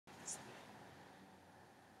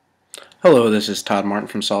Hello, this is Todd Martin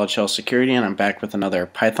from Solid Shell Security, and I'm back with another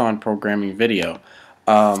Python programming video.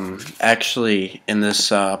 Actually, in this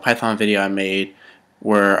Python video I made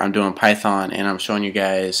where I'm doing Python and I'm showing you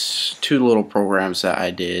guys two little programs that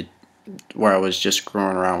I did where I was just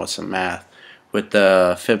screwing around with some math with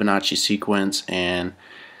the Fibonacci sequence and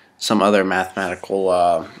some other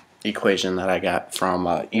mathematical equation that I got from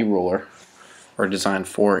eRuler, or designed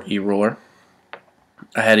for eRuler.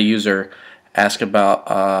 I had a user ask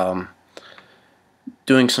about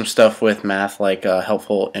doing some stuff with math, like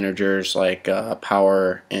helpful integers like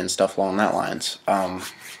power and stuff along that lines.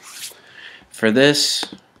 For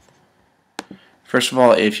this, first of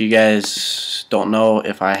all, if you guys don't know,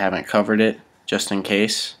 if I haven't covered it, just in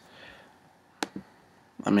case,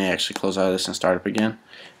 let me actually close out of this and start up again.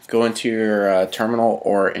 Go into your terminal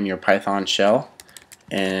or in your Python shell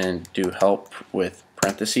and do help with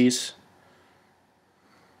parentheses.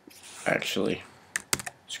 Actually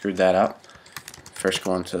screwed that up. First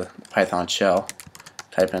go into the Python shell,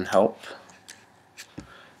 type in help,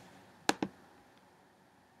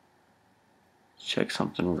 check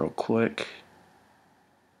something real quick.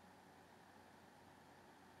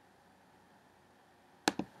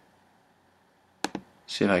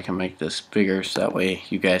 See if I can make this bigger so that way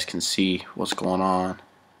you guys can see what's going on.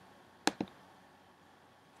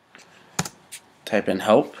 Type in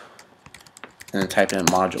help and then type in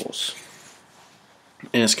modules.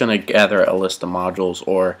 And it's going to gather a list of modules,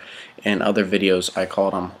 or in other videos I call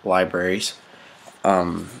them libraries.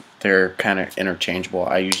 They're kind of interchangeable.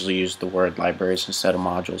 I usually use the word libraries instead of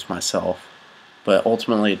modules myself, but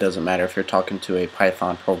ultimately it doesn't matter. If you're talking to a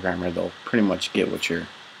Python programmer, they'll pretty much get what you're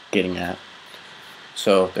getting at.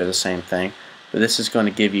 So they're the same thing, but this is going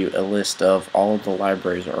to give you a list of all of the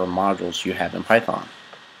libraries or modules you have in Python,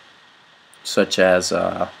 such as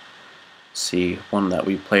see, one that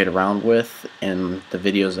we played around with in the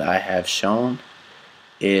videos that I have shown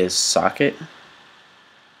is socket.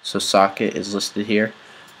 So socket is listed here,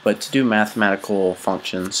 but to do mathematical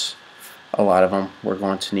functions, a lot of them, we're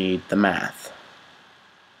going to need the math,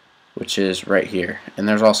 which is right here, and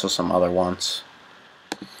there's also some other ones.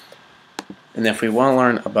 And if we want to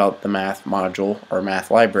learn about the math module or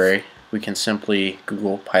math library, we can simply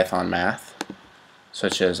Google Python math,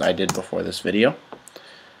 such as I did before this video,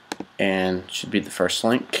 and should be the first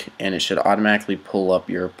link, and it should automatically pull up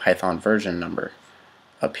your Python version number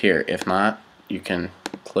up here. If not, you can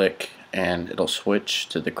click and it'll switch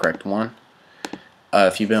to the correct one.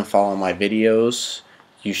 If you've been following my videos,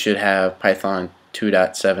 you should have Python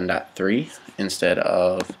 2.7.3 instead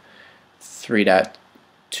of 3.2,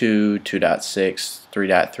 2.6,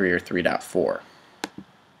 3.3, or 3.4.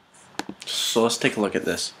 So let's take a look at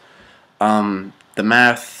this. The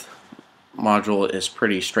math module is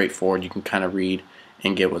pretty straightforward. You can kind of read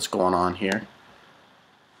and get what's going on here.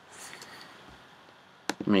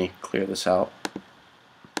 Let me clear this out.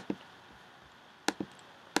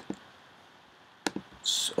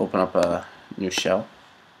 Let's open up a new shell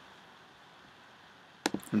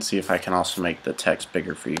and see if I can also make the text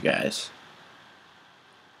bigger for you guys.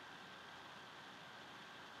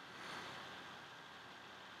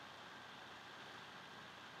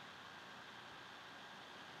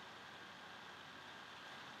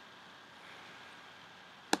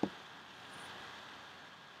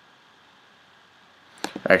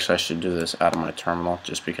 Actually, I should do this out of my terminal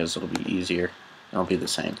just because it'll be easier. It'll be the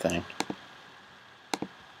same thing.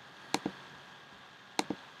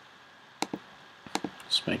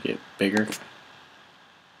 Let's make it bigger.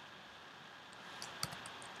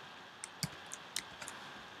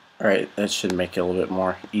 Alright, that should make it a little bit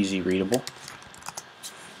more easy readable.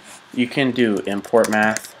 You can do import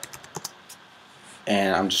math,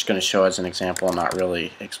 and I'm just going to show as an example and not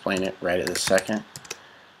really explain it right at this second.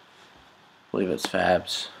 I believe it's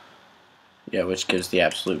fabs, yeah, which gives the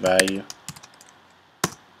absolute value.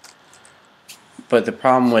 But the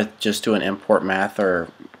problem with just doing import math, or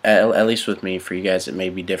at least with me, for you guys it may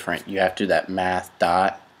be different, you have to do that math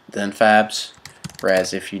dot then fabs,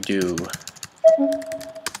 whereas if you do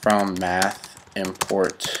from math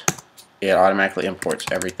import, it automatically imports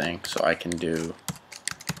everything. So I can do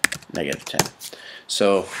 -10.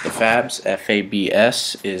 So the fabs,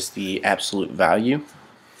 F-A-B-S, is the absolute value,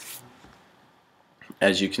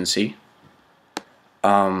 as you can see.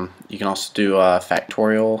 You can also do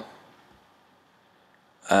factorial,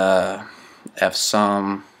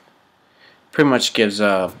 fsum. Pretty much gives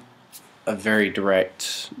a very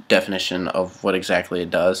direct definition of what exactly it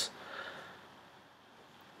does.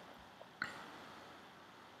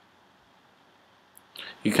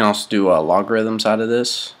 You can also do logarithms out of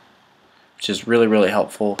this. which is really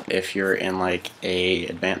helpful if you're in like a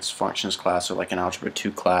advanced functions class or like an algebra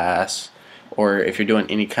 2 class, or if you're doing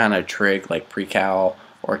any kind of trig like pre-cal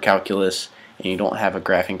or calculus and you don't have a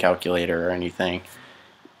graphing calculator or anything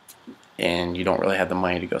and you don't really have the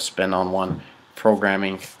money to go spend on one.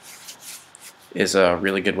 Programming is a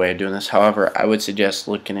really good way of doing this. However, I would suggest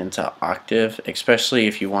looking into Octave, especially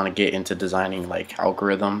if you want to get into designing like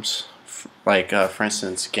algorithms, like for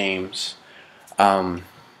instance games.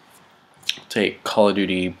 Take Call of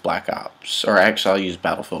Duty Black Ops, or actually I'll use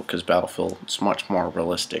Battlefield because Battlefield is much more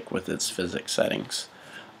realistic with its physics settings.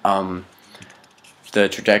 The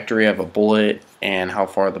trajectory of a bullet and how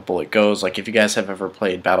far the bullet goes. Like if you guys have ever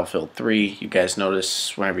played Battlefield 3, you guys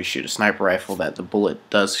notice whenever you shoot a sniper rifle that the bullet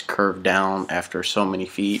does curve down after so many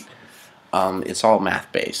feet. It's all math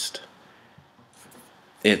based.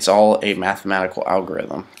 It's all a mathematical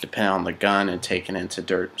algorithm. Depending on the gun and taken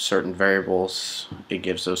into certain variables, it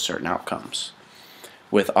gives those certain outcomes.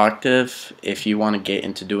 With Octave, if you want to get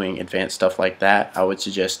into doing advanced stuff like that, I would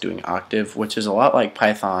suggest doing Octave, which is a lot like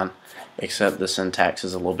Python, except the syntax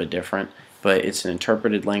is a little bit different. But it's an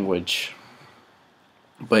interpreted language.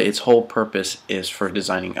 But its whole purpose is for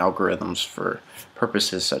designing algorithms for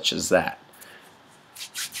purposes such as that.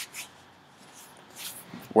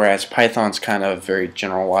 Whereas Python's kind of very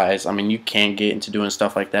generalized. I mean, you can get into doing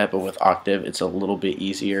stuff like that, but with Octave, it's a little bit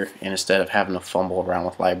easier. And instead of having to fumble around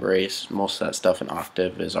with libraries, most of that stuff in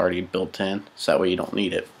Octave is already built in, so that way you don't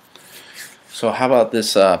need it. So how about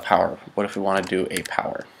this power? What if we want to do a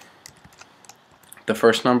power? The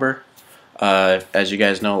first number, as you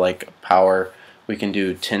guys know, like power, we can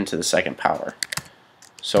do 10 to the second power.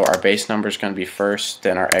 So our base number is going to be first,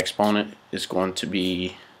 then our exponent is going to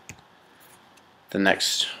be the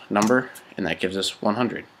next number, and that gives us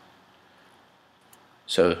 100.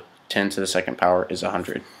 So 10 to the second power is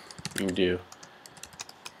 100. You can do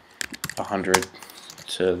 100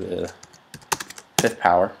 to the fifth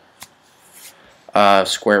power.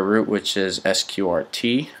 Square root, which is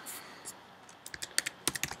SQRT.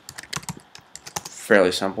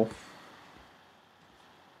 Fairly simple.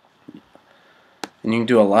 And you can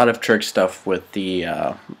do a lot of trick stuff with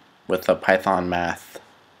the Python math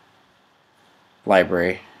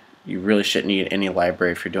library. You really shouldn't need any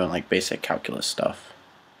library if you're doing like basic calculus stuff.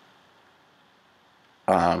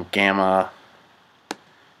 Gamma,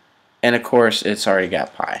 and of course it's already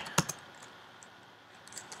got pi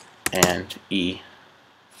and e.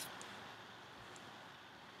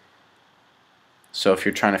 So if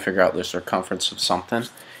you're trying to figure out the circumference of something,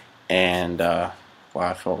 and wow,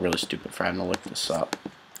 I felt really stupid for having to look this up.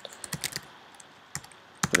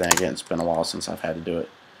 But then again, it's been a while since I've had to do it.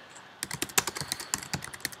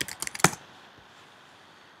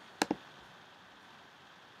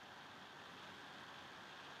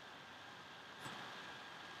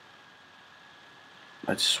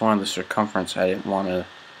 I just wanted the circumference. I didn't want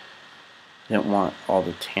all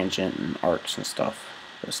the tangent and arcs and stuff.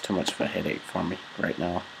 That's too much of a headache for me right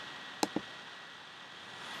now.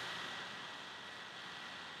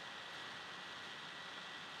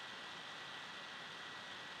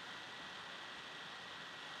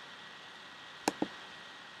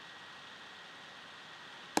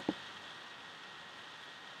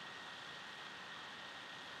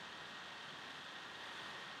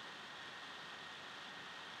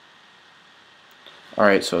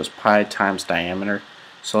 Alright, so it's pi times diameter.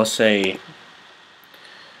 So let's say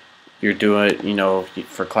you're doing, you know,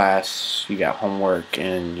 for class, you got homework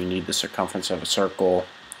and you need the circumference of a circle.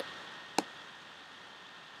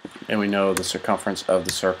 And we know the circumference of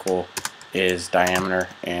the circle is diameter.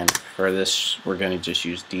 And for this, we're going to just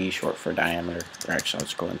use D, short for diameter. Or actually,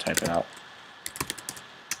 let's go ahead and type it out.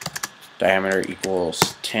 Diameter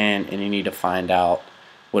equals 10, and you need to find out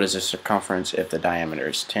what is the circumference if the diameter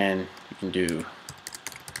is 10. You can do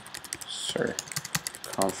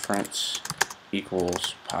circumference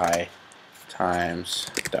equals pi times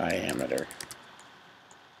diameter.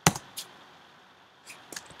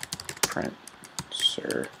 Print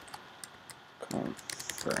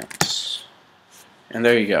circumference. And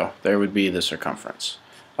there you go. There would be the circumference.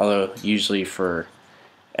 Although usually for,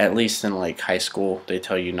 at least in like high school, they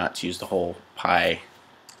tell you not to use the whole pi.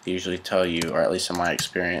 They usually tell you, or at least in my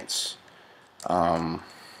experience, to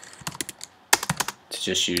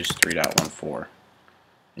just use 3.14.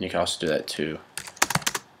 And you can also do that too.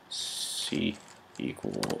 C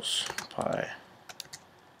equals pi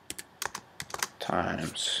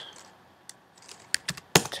times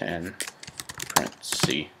 10 print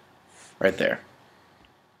C. Right there.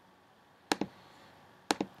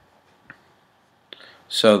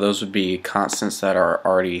 So those would be constants that are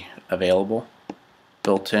already available,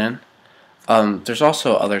 built in. There's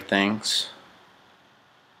also other things.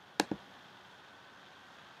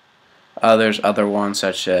 There's other ones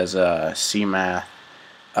such as CMath.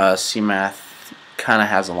 CMath kind of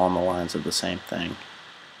has along the lines of the same thing.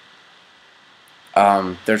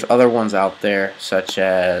 There's other ones out there such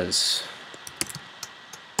as,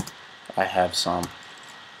 I have some,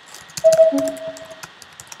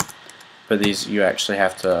 but these you actually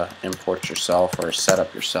have to import yourself or set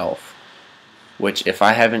up yourself, which if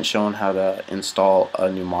I haven't shown how to install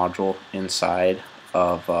a new module inside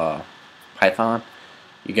of Python,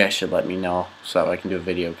 you guys should let me know so that I can do a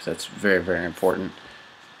video, because that's very, very important.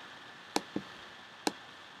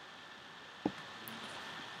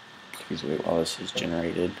 Please wait while this is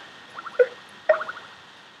generated.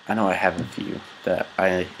 I know I have a few that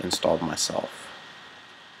I installed myself.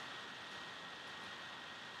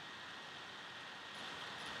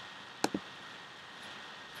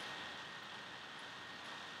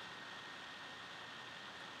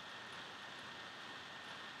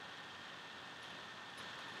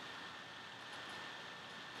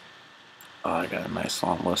 Oh, I got a nice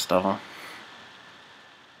long list of them.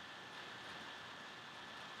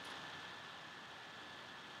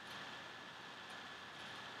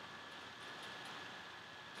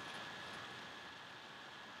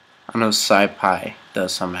 I know SciPy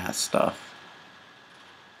does some math stuff,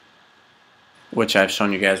 which I've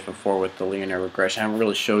shown you guys before with the linear regression. I haven't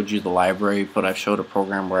really showed you the library, but I've showed a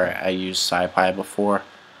program where I used SciPy before.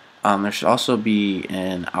 There should also be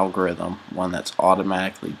an algorithm, one that's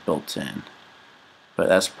automatically built in, but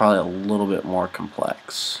that's probably a little bit more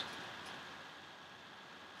complex.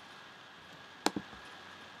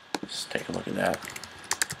 Let's take a look at that.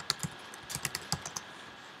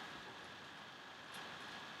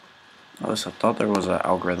 At least I thought there was an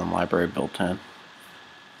algorithm library built in.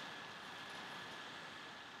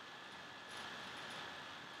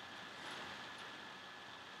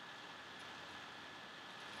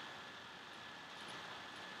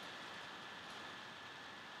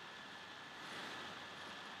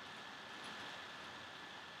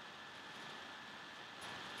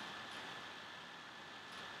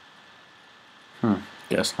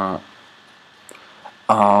 Guess not.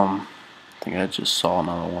 I think I just saw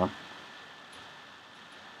another one.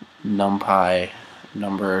 NumPy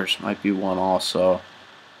numbers might be one also.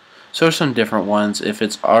 So there's some different ones. If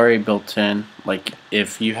it's already built in, like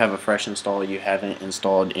if you have a fresh install, you haven't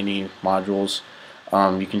installed any modules,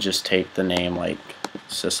 you can just take the name like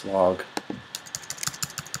syslog,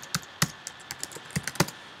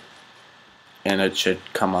 and it should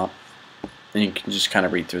come up, and you can just kind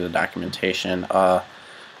of read through the documentation.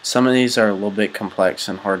 Some of these are a little bit complex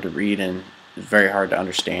and hard to read, and very hard to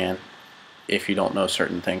understand if you don't know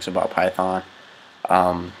certain things about Python.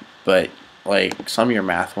 But like some of your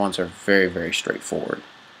math ones are very, very straightforward.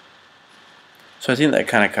 So I think that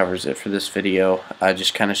kind of covers it for this video. I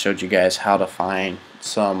just kind of showed you guys how to find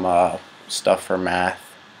some stuff for math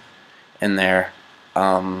in there.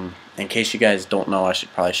 In case you guys don't know, I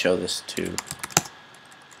should probably show this too.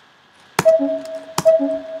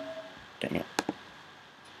 Dang it.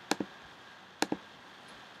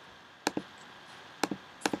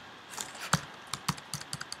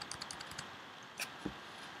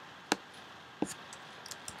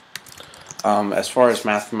 As far as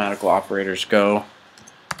mathematical operators go,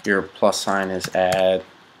 your plus sign is add,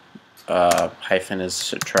 hyphen is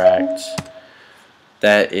subtract,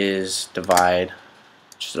 that is divide,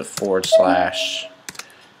 which is a forward slash,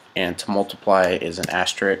 and to multiply is an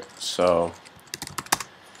asterisk. So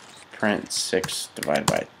print 6 divided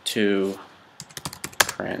by 2,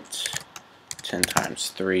 print 10 times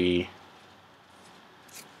 3.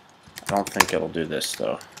 I don't think it'll do this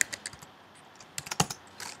though.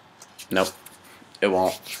 Nope, it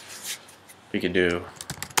won't. We could do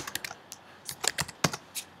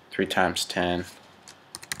 3 times 10.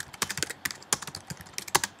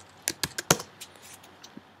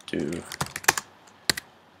 Do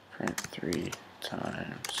print 3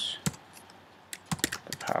 times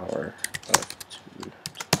the power of 2 to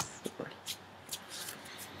the 4th.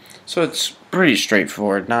 So it's pretty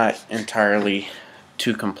straightforward, not entirely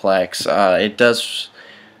too complex. It does,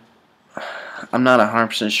 I'm not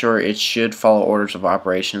 100% sure, it should follow orders of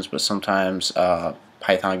operations, but sometimes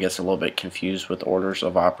Python gets a little bit confused with orders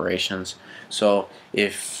of operations. So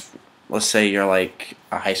if, let's say you're like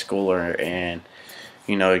a high schooler and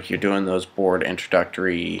you know you're doing those board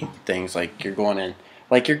introductory things, like you're going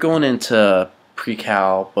into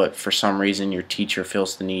pre-cal, but for some reason your teacher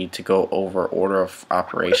feels the need to go over order of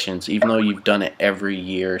operations, even though you've done it every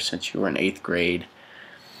year since you were in 8th grade.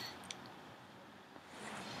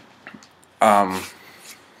 So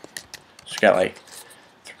you got like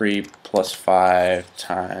 3 plus 5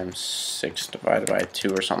 times 6 divided by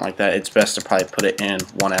 2 or something like that. It's best to probably put it in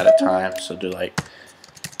one at a time. So do like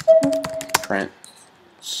print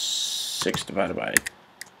 6 divided by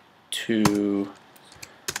 2,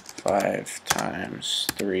 5 times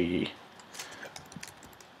 3.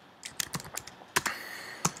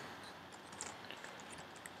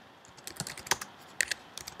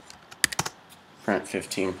 Print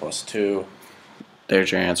 15 plus 2.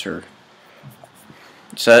 There's your answer.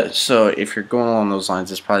 So if you're going along those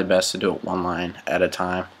lines, it's probably best to do it one line at a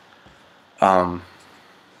time. I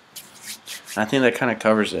think that kind of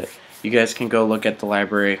covers it. You guys can go look at the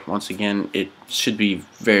library. Once again, it should be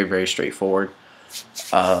very, very straightforward.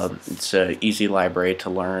 It's an easy library to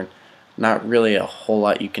learn. Not really a whole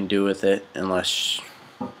lot you can do with it unless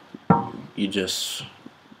you just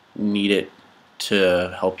need it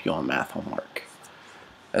to help you on math homework.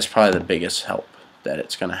 That's probably the biggest help that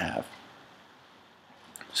it's going to have.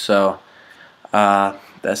 So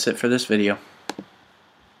that's it for this video.